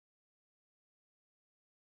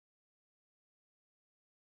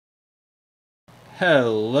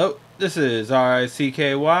Hello, this is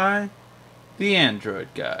RICKY, the Android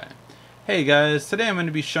guy. Hey guys, today I'm going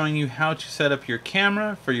to be showing you how to set up your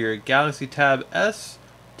camera for your Galaxy Tab S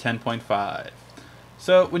 10.5.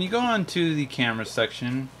 So when you go on to the camera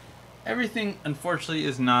section, everything unfortunately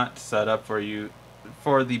is not set up for you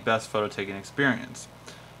for the best photo taking experience.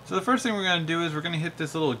 So the first thing we're going to do is we're going to hit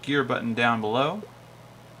this little gear button down below,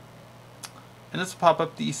 and this will pop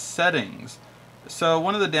up the settings. So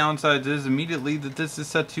one of the downsides is immediately that this is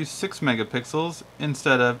set to 6 megapixels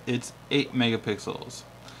instead of its 8 megapixels.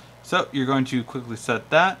 So you're going to quickly set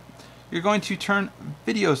that. You're going to turn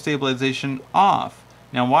video stabilization off.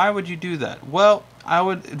 Now why would you do that? Well, I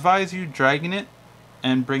would advise you dragging it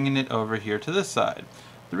and bringing it over here to this side.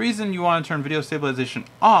 The reason you want to turn video stabilization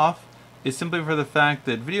off is simply for the fact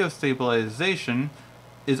that video stabilization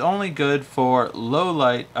is only good for low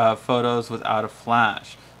light photos without a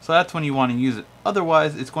flash. So that's when you want to use it.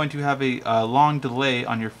 Otherwise, it's going to have a long delay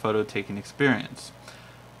on your photo taking experience.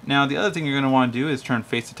 Now, the other thing you're going to want to do is turn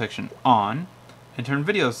face detection on and turn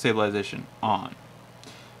video stabilization on.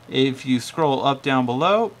 If you scroll up down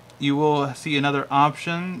below, you will see another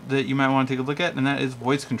option that you might want to take a look at, and that is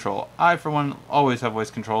voice control. I, for one, always have voice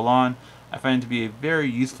control on. I find it to be a very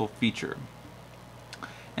useful feature.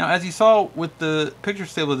 Now, as you saw with the picture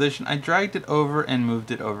stabilization, I dragged it over and moved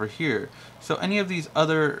it over here. So any of these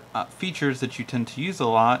other features that you tend to use a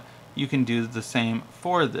lot, you can do the same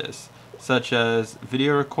for this, such as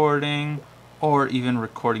video recording or even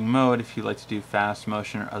recording mode if you like to do fast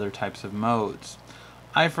motion or other types of modes.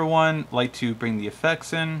 I, for one, like to bring the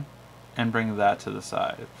effects in and bring that to the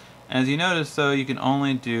side. As you notice, though, you can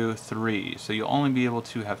only do 3, so you'll only be able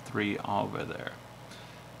to have 3 over there.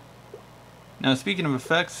 Now, speaking of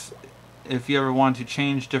effects, if you ever want to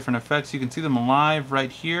change different effects, you can see them live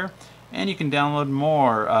right here, and you can download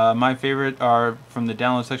more. My favorite are from the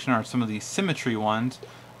download section are some of the symmetry ones,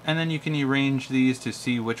 and then you can arrange these to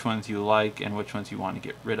see which ones you like and which ones you want to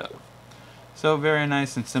get rid of. So very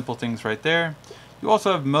nice and simple things right there. You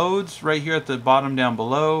also have modes right here at the bottom down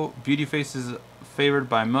below. Beauty face is favored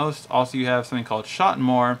by most. Also, you have something called Shot and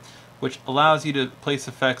More, which allows you to place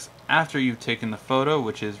effects after you've taken the photo,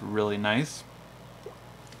 which is really nice.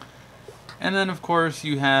 And then, of course,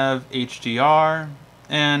 you have HDR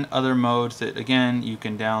and other modes that, again, you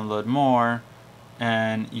can download more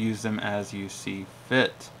and use them as you see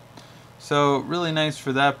fit. So really nice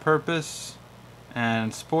for that purpose.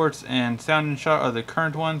 And sports and sound and shot are the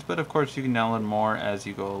current ones, but of course you can download more as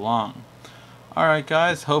you go along. Alright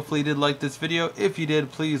guys, hopefully you did like this video. If you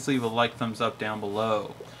did, please leave a like, thumbs up down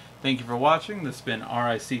below. Thank you for watching. This has been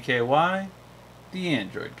RICKY, the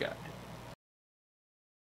Android Guy.